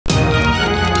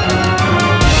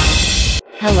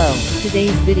Hello, today's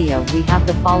video we have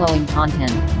the following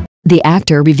content. The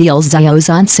actor reveals Xiao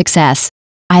Zhan's success.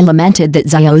 I lamented that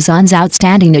Xiao Zhan's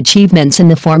outstanding achievements in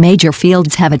the four major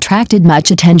fields have attracted much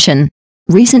attention.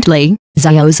 Recently,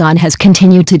 Xiao Zhan has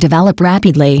continued to develop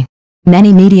rapidly.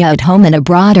 Many media at home and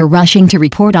abroad are rushing to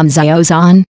report on Xiao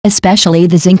Zhan, especially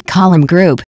the Zinc Column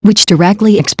Group, which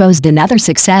directly exposed another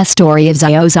success story of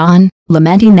Xiao Zhan,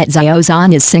 lamenting that Xiao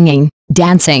Zhan is singing,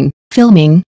 dancing,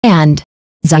 filming, and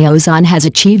Xiao Zhan has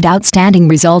achieved outstanding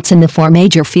results in the four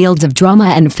major fields of drama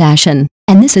and fashion,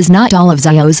 and this is not all of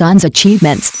Xiao Zhan's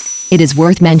achievements. It is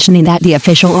worth mentioning that the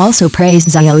official also praised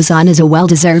Xiao Zhan as a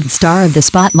well-deserved star of the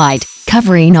spotlight,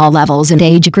 covering all levels and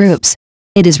age groups.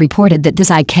 It is reported that the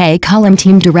Zinc Column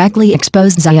team directly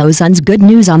exposed Xiao Zhan's good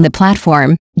news on the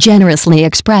platform, generously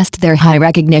expressed their high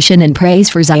recognition and praise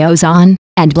for Xiao Zhan,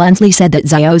 and bluntly said that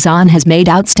Xiao Zhan has made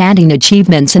outstanding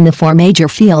achievements in the four major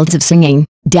fields of singing,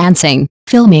 dancing,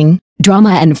 filming,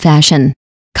 drama and fashion.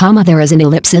 There is an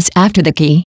ellipsis after the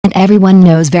key, and everyone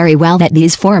knows very well that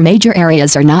these four major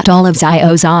areas are not all of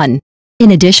Xiao Zhan.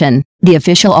 In addition, the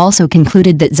official also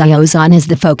concluded that Xiao Zhan is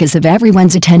the focus of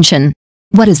everyone's attention.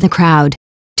 What is the crowd?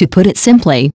 To put it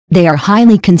simply, they are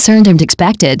highly concerned and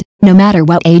expected, no matter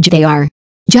what age they are.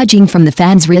 Judging from the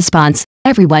fans' response,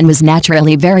 everyone was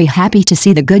naturally very happy to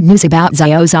see the good news about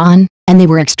Xiao Zhan, and they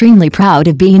were extremely proud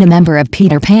of being a member of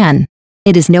Peter Pan.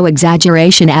 It is no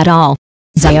exaggeration at all.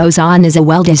 Xiao Zhan is a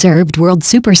well-deserved world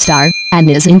superstar, and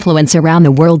his influence around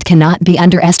the world cannot be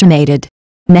underestimated.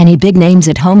 Many big names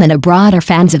at home and abroad are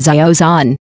fans of Xiao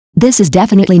Zhan. This is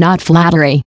definitely not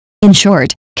flattery. In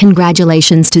short,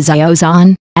 congratulations to Xiao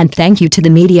Zhan, and thank you to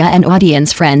the media and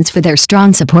audience friends for their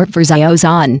strong support for Xiao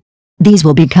Zhan. These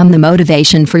will become the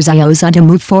motivation for Xiao Zhan to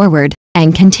move forward,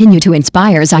 and continue to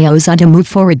inspire Xiao Zhan to move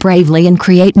forward bravely and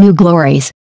create new glories.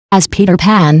 As Peter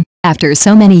Pan, after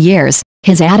so many years,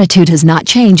 his attitude has not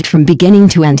changed from beginning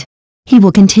to end. He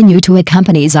will continue to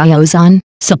accompany Xiao Zhan,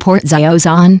 support Xiao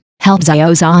Zhan, help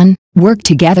Xiao Zhan, work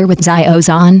together with Xiao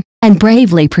Zhan, and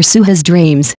bravely pursue his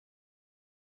dreams.